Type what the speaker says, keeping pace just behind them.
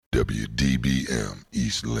WDBM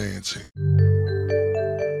East Lansing.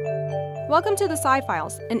 Welcome to the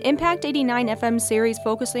Sci-Files, an Impact 89 FM series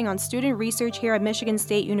focusing on student research here at Michigan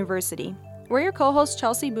State University. We're your co-hosts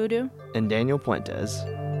Chelsea Boudou and Daniel Puentes.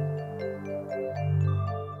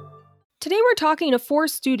 Today we're talking to 4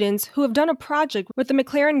 students who have done a project with the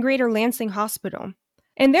McLaren Greater Lansing Hospital,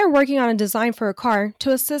 and they're working on a design for a car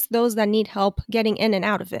to assist those that need help getting in and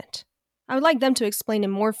out of it. I would like them to explain it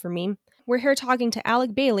more for me. We're here talking to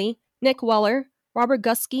Alec Bailey, Nick Weller, Robert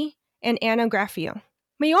Gusky, and Anna Graffio.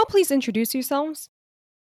 May you all please introduce yourselves?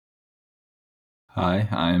 Hi,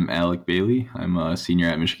 I'm Alec Bailey. I'm a senior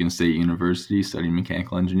at Michigan State University studying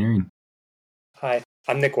mechanical engineering. Hi,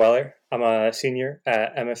 I'm Nick Weller. I'm a senior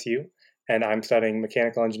at MSU, and I'm studying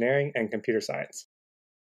mechanical engineering and computer science.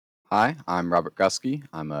 Hi, I'm Robert Gusky.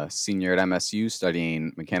 I'm a senior at MSU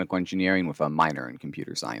studying mechanical engineering with a minor in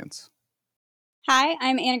computer science. Hi,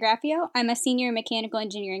 I'm Anna Graffio. I'm a senior mechanical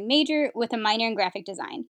engineering major with a minor in graphic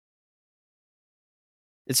design.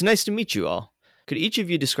 It's nice to meet you all. Could each of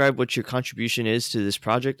you describe what your contribution is to this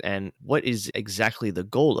project and what is exactly the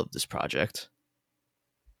goal of this project?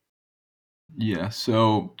 Yeah,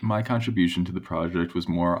 so my contribution to the project was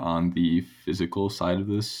more on the physical side of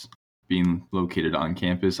this. Being located on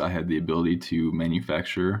campus, I had the ability to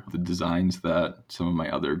manufacture the designs that some of my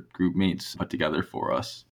other group mates put together for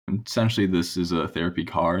us. Essentially, this is a therapy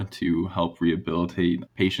car to help rehabilitate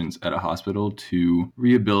patients at a hospital, to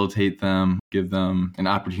rehabilitate them, give them an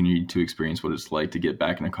opportunity to experience what it's like to get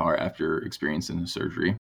back in a car after experiencing a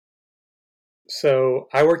surgery. So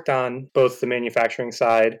I worked on both the manufacturing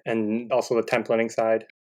side and also the templating side.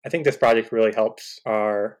 I think this project really helps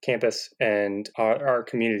our campus and our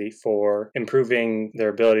community for improving their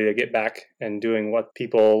ability to get back and doing what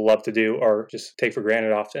people love to do or just take for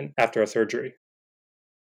granted often after a surgery.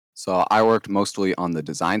 So I worked mostly on the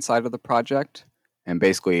design side of the project, and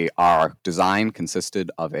basically our design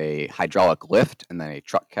consisted of a hydraulic lift and then a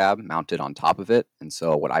truck cab mounted on top of it. And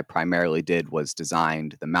so what I primarily did was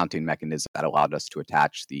designed the mounting mechanism that allowed us to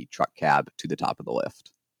attach the truck cab to the top of the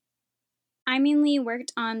lift. I mainly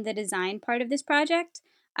worked on the design part of this project.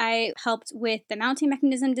 I helped with the mounting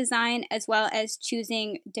mechanism design as well as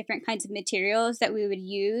choosing different kinds of materials that we would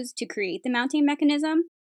use to create the mounting mechanism.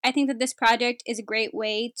 I think that this project is a great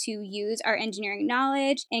way to use our engineering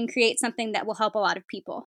knowledge and create something that will help a lot of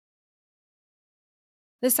people.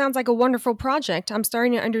 This sounds like a wonderful project. I'm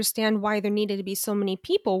starting to understand why there needed to be so many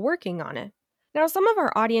people working on it. Now, some of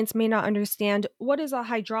our audience may not understand what is a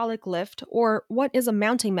hydraulic lift or what is a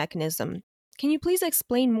mounting mechanism. Can you please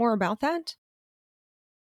explain more about that?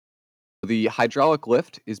 The hydraulic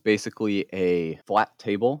lift is basically a flat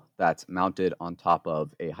table that's mounted on top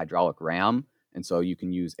of a hydraulic ram. And so you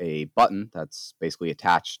can use a button that's basically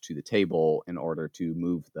attached to the table in order to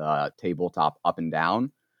move the tabletop up and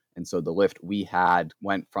down. And so the lift we had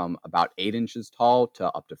went from about 8 inches tall to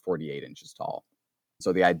up to 48 inches tall.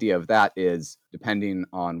 So the idea of that is, depending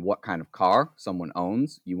on what kind of car someone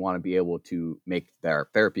owns, you want to be able to make their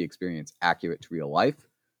therapy experience accurate to real life.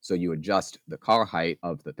 So you adjust the car height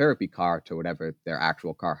of the therapy car to whatever their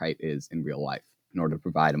actual car height is in real life in order to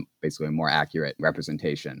provide basically a more accurate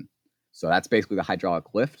representation. So that's basically the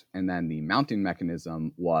hydraulic lift. And then the mounting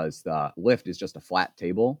mechanism was, the lift is just a flat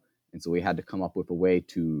table. And so we had to come up with a way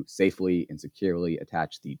to safely and securely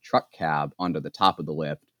attach the truck cab onto the top of the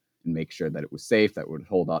lift and make sure that it was safe, that it would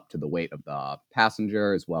hold up to the weight of the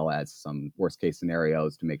passenger, as well as some worst case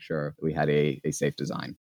scenarios to make sure that we had a safe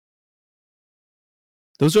design.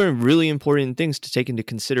 Those are really important things to take into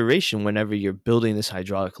consideration whenever you're building this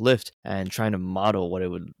hydraulic lift and trying to model what it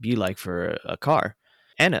would be like for a car.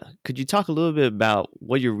 Anna, could you talk a little bit about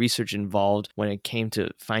what your research involved when it came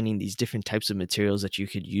to finding these different types of materials that you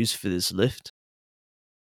could use for this lift?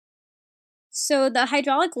 So the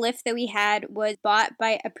hydraulic lift that we had was bought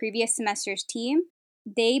by a previous semester's team.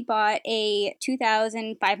 They bought a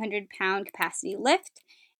 2,500 pound capacity lift.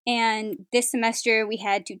 And this semester, we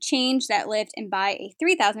had to change that lift and buy a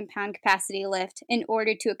 3,000 pound capacity lift in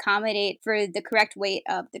order to accommodate for the correct weight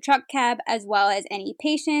of the truck cab, as well as any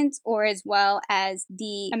patients, or as well as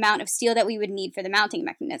the amount of steel that we would need for the mounting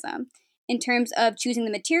mechanism. In terms of choosing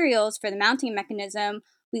the materials for the mounting mechanism,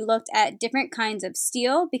 we looked at different kinds of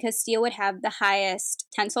steel because steel would have the highest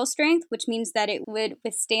tensile strength, which means that it would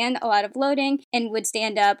withstand a lot of loading and would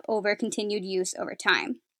stand up over continued use over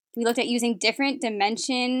time. We looked at using different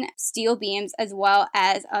dimension steel beams as well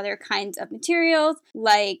as other kinds of materials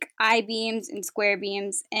like I-beams and square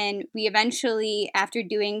beams. And we eventually, after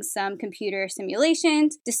doing some computer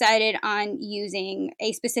simulations, decided on using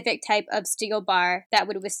a specific type of steel bar that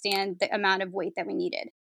would withstand the amount of weight that we needed.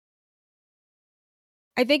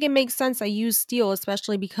 I think it makes sense I use steel,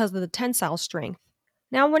 especially because of the tensile strength.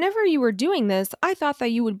 Now, whenever you were doing this, I thought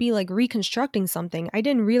that you would be like reconstructing something. I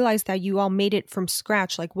didn't realize that you all made it from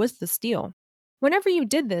scratch, like with the steel. Whenever you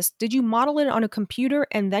did this, did you model it on a computer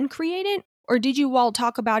and then create it? Or did you all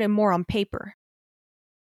talk about it more on paper?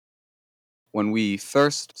 When we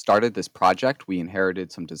first started this project, we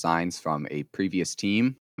inherited some designs from a previous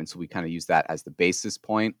team. And so we kind of used that as the basis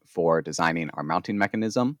point for designing our mounting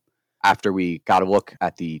mechanism. After we got a look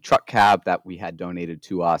at the truck cab that we had donated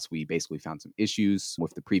to us, we basically found some issues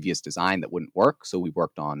with the previous design that wouldn't work. So we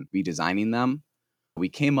worked on redesigning them. We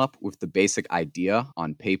came up with the basic idea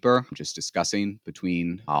on paper, just discussing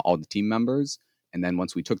between all the team members. And then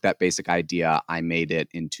once we took that basic idea, I made it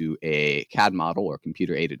into a CAD model or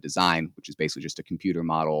computer aided design, which is basically just a computer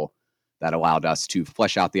model that allowed us to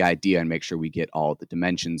flesh out the idea and make sure we get all the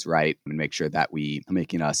dimensions right and make sure that we are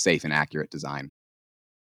making a safe and accurate design.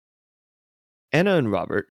 Anna and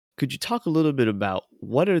Robert, could you talk a little bit about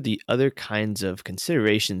what are the other kinds of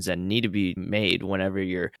considerations that need to be made whenever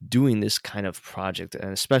you're doing this kind of project,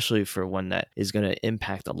 and especially for one that is going to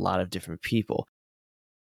impact a lot of different people?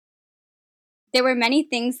 There were many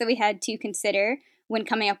things that we had to consider when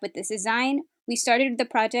coming up with this design. We started the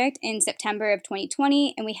project in September of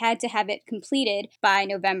 2020, and we had to have it completed by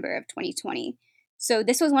November of 2020. So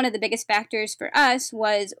this was one of the biggest factors for us,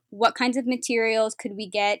 was what kinds of materials could we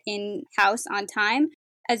get in-house on time,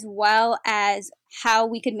 as well as how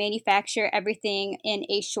we could manufacture everything in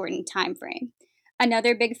a shortened time frame.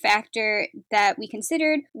 Another big factor that we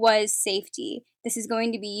considered was safety. This is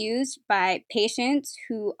going to be used by patients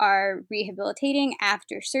who are rehabilitating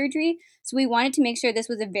after surgery. So we wanted to make sure this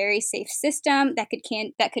was a very safe system that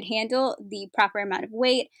could handle the proper amount of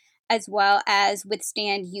weight, as well as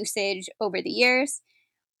withstand usage over the years.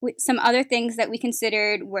 Some other things that we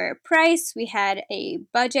considered were price. We had a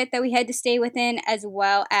budget that we had to stay within, as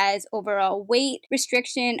well as overall weight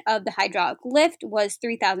restriction of the hydraulic lift was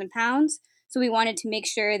 3,000 pounds. So we wanted to make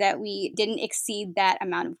sure that we didn't exceed that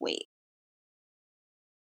amount of weight.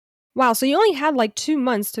 Wow, so you only had like 2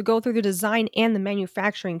 months to go through the design and the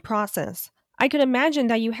manufacturing process. I could imagine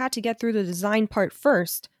that you had to get through the design part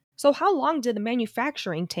first. So how long did the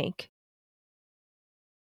manufacturing take?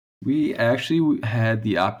 We actually had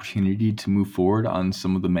the opportunity to move forward on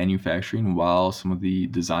some of the manufacturing while some of the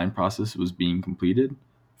design process was being completed.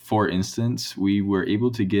 For instance, we were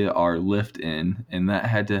able to get our lift in, and that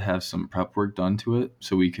had to have some prep work done to it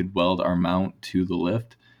so we could weld our mount to the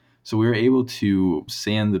lift. So we were able to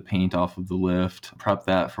sand the paint off of the lift, prep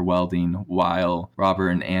that for welding, while Robert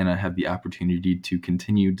and Anna had the opportunity to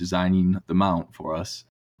continue designing the mount for us.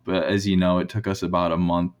 But as you know, it took us about a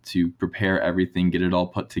month to prepare everything, get it all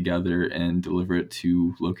put together, and deliver it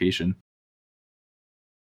to location.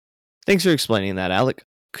 Thanks for explaining that, Alec.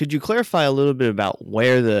 Could you clarify a little bit about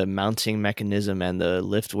where the mounting mechanism and the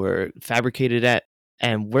lift were fabricated at,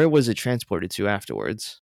 and where was it transported to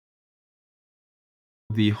afterwards?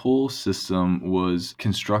 The whole system was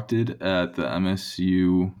constructed at the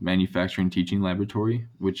MSU Manufacturing Teaching Laboratory,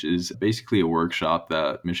 which is basically a workshop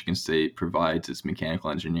that Michigan State provides its mechanical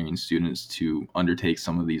engineering students to undertake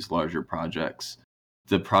some of these larger projects.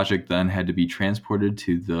 The project then had to be transported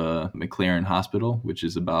to the McLaren Hospital, which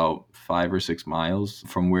is about 5 or 6 miles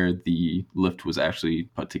from where the lift was actually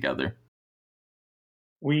put together.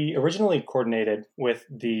 We originally coordinated with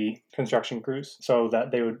the construction crews so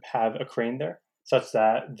that they would have a crane there, such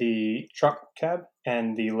that the truck cab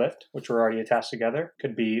and the lift, which were already attached together,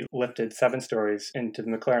 could be lifted 7 stories into the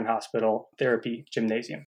McLaren Hospital Therapy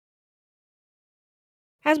Gymnasium.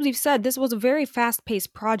 As we've said, this was a very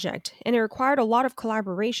fast-paced project, and it required a lot of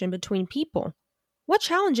collaboration between people. What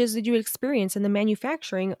challenges did you experience in the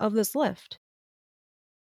manufacturing of this lift?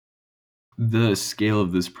 The scale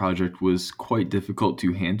of this project was quite difficult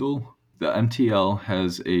to handle. The MTL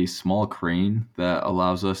has a small crane that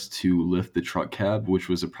allows us to lift the truck cab, which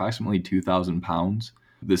was approximately 2,000 pounds.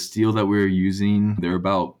 The steel that we were using, they're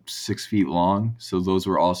about 6 feet long, so those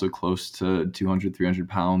were also close to 200, 300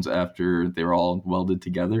 pounds after they were all welded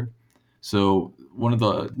together. So one of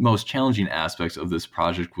the most challenging aspects of this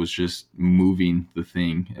project was just moving the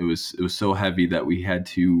thing. It was so heavy that we had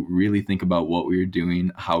to really think about what we were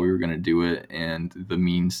doing, how we were going to do it, and the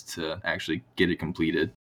means to actually get it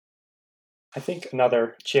completed. I think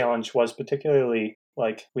another challenge was particularly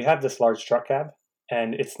like we have this large truck cab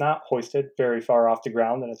and it's not hoisted very far off the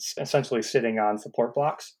ground and it's essentially sitting on support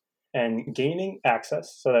blocks. And gaining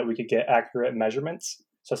access so that we could get accurate measurements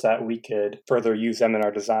so that we could further use them in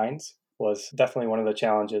our designs was definitely one of the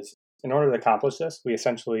challenges. In order to accomplish this, we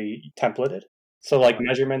essentially templated. So like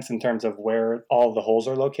measurements in terms of where all the holes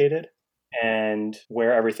are located and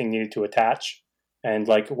where everything needed to attach. and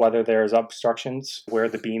like whether there's obstructions where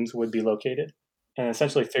the beams would be located. And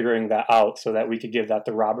essentially figuring that out so that we could give that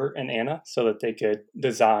to Robert and Anna so that they could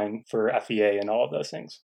design for FEA and all of those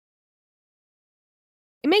things.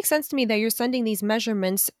 It makes sense to me that you're sending these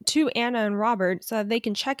measurements to Anna and Robert so that they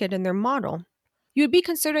can check it in their model. You would be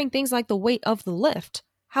considering things like the weight of the lift.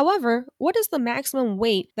 However, what is the maximum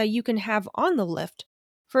weight that you can have on the lift?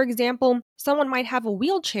 For example, someone might have a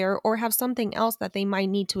wheelchair or have something else that they might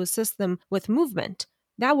need to assist them with movement.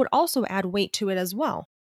 That would also add weight to it as well.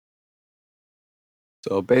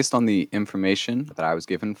 So, based on the information that I was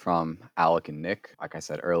given from Alec and Nick, like I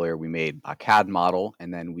said earlier, we made a CAD model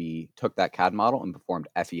and then we took that CAD model and performed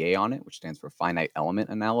FEA on it, which stands for finite element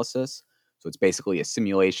analysis. So, it's basically a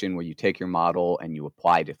simulation where you take your model and you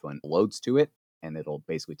apply different loads to it, and it'll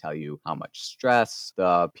basically tell you how much stress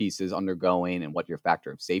the piece is undergoing and what your factor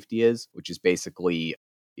of safety is, which is basically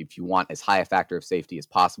if you want as high a factor of safety as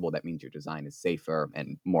possible, that means your design is safer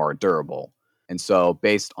and more durable. And so,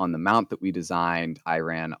 based on the mount that we designed, I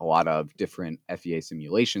ran a lot of different FEA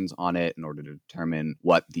simulations on it in order to determine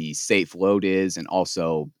what the safe load is and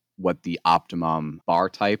also what the optimum bar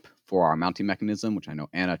type for our mounting mechanism, which I know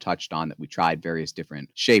Anna touched on, that we tried various different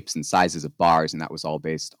shapes and sizes of bars, and that was all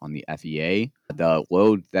based on the FEA. The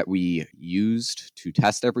load that we used to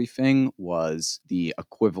test everything was the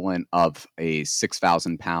equivalent of a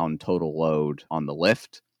 6,000 pound total load on the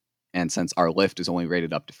lift. And since our lift is only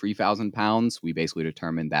rated up to 3,000 pounds, we basically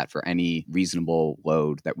determined that for any reasonable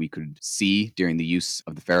load that we could see during the use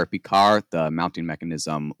of the therapy car, the mounting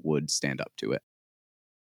mechanism would stand up to it.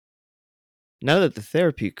 Now that the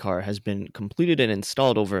therapy car has been completed and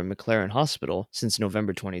installed over at McLaren Hospital since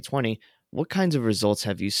November 2020, what kinds of results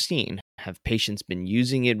have you seen? Have patients been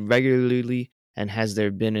using it regularly? And has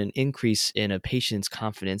there been an increase in a patient's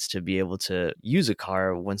confidence to be able to use a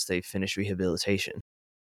car once they finish rehabilitation?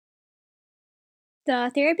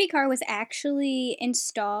 The therapy car was actually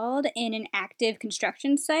installed in an active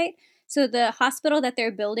construction site. So the hospital that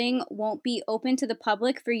they're building won't be open to the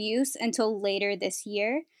public for use until later this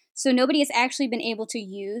year. So nobody has actually been able to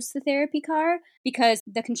use the therapy car because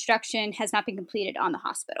the construction has not been completed on the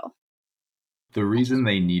hospital. The reason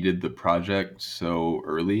they needed the project so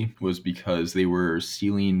early was because they were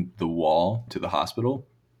sealing the wall to the hospital,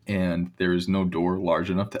 and there is no door large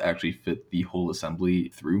enough to actually fit the whole assembly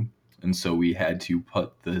through. And so we had to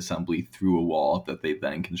put the assembly through a wall that they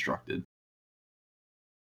then constructed.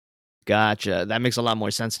 Gotcha. That makes a lot more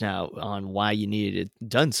sense now on why you needed it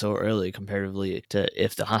done so early comparatively to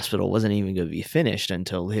if the hospital wasn't even going to be finished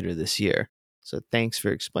until later this year. So thanks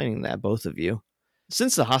for explaining that, both of you.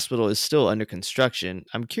 Since the hospital is still under construction,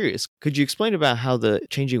 I'm curious, could you explain about how the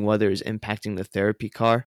changing weather is impacting the therapy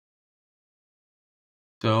car?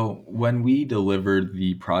 So when we delivered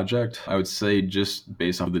the project, I would say just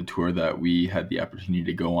based on the tour that we had the opportunity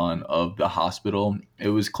to go on of the hospital, it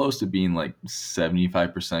was close to being like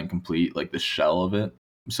 75% complete, like the shell of it.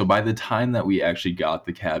 So by the time that we actually got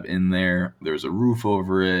the cab in there, there's a roof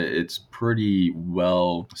over it. It's pretty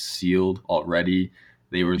well sealed already.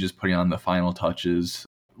 They were just putting on the final touches.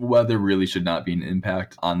 Weather really should not be an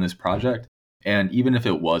impact on this project. And even if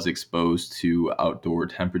it was exposed to outdoor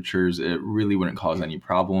temperatures, it really wouldn't cause any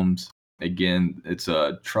problems. Again, it's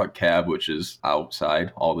a truck cab, which is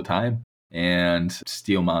outside all the time, and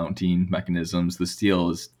steel mounting mechanisms. The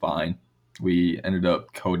steel is fine. We ended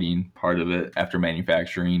up coating part of it after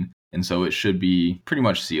manufacturing, and so it should be pretty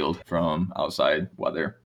much sealed from outside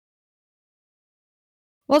weather.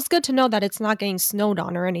 Well, it's good to know that it's not getting snowed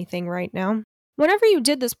on or anything right now. Whenever you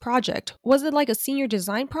did this project, was it like a senior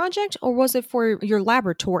design project or was it for your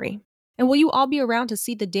laboratory? And will you all be around to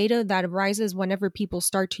see the data that arises whenever people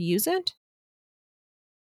start to use it?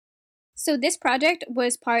 So this project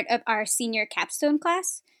was part of our senior capstone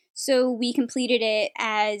class. So we completed it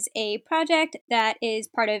as a project that is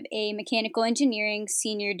part of a mechanical engineering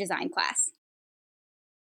senior design class.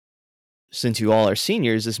 Since you all are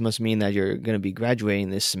seniors, this must mean that you're going to be graduating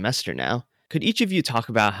this semester now. Could each of you talk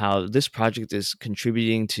about how this project is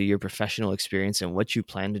contributing to your professional experience and what you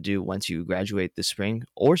plan to do once you graduate this spring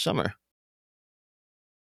or summer?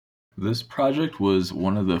 This project was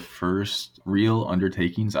one of the first real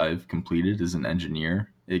undertakings I've completed as an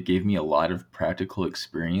engineer. It gave me a lot of practical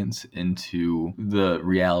experience into the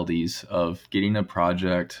realities of getting a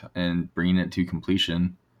project and bringing it to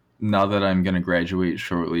completion. Now that I'm going to graduate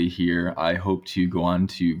shortly here, I hope to go on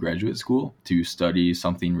to graduate school to study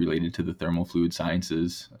something related to the thermal fluid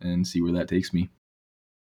sciences and see where that takes me.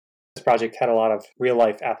 This project had a lot of real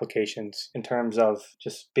life applications in terms of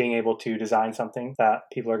just being able to design something that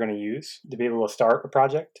people are going to use, to be able to start a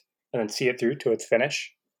project and then see it through to its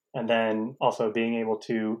finish. and then also being able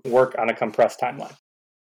to work on a compressed timeline.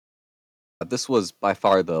 This was by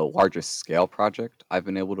far the largest scale project I've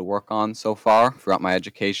been able to work on so far throughout my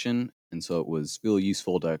education. And so it was really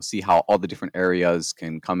useful to see how all the different areas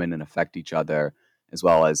can come in and affect each other, as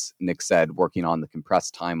well as Nick said, working on the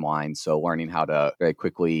compressed timeline. So learning how to very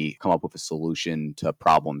quickly come up with a solution to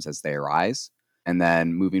problems as they arise. And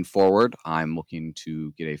then moving forward, I'm looking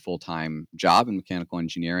to get a full-time job in mechanical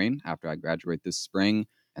engineering after I graduate this spring,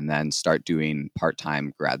 and then start doing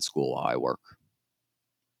part-time grad school while I work.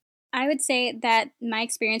 I would say that my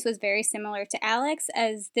experience was very similar to Alex,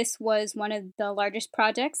 as this was one of the largest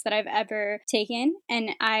projects that I've ever taken.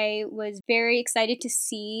 And I was very excited to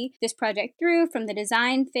see this project through from the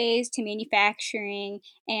design phase to manufacturing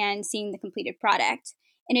and seeing the completed product.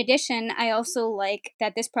 In addition, I also like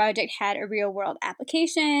that this project had a real world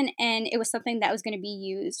application and it was something that was going to be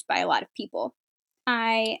used by a lot of people.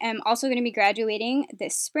 I am also going to be graduating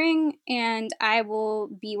this spring, and I will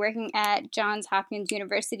be working at Johns Hopkins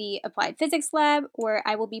University Applied Physics Lab, where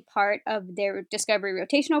I will be part of their Discovery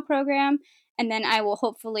Rotational program, and then I will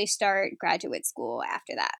hopefully start graduate school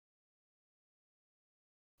after that.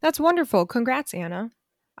 That's wonderful. Congrats, Anna.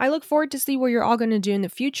 I look forward to see what you're all going to do in the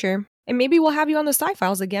future, and maybe we'll have you on the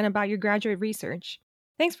Sci-Files again about your graduate research.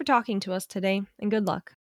 Thanks for talking to us today, and good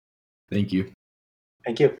luck. Thank you.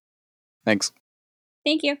 Thank you. Thanks.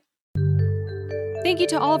 Thank you. Thank you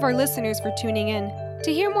to all of our listeners for tuning in.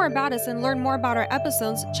 To hear more about us and learn more about our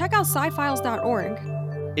episodes, check out scifiles.org.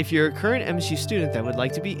 If you're a current MSU student that would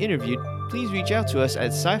like to be interviewed, please reach out to us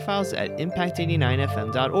at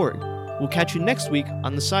scifiles@impact89fm.org. We'll catch you next week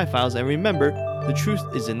on the Sci-Files, and remember, the truth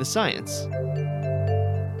is in the science.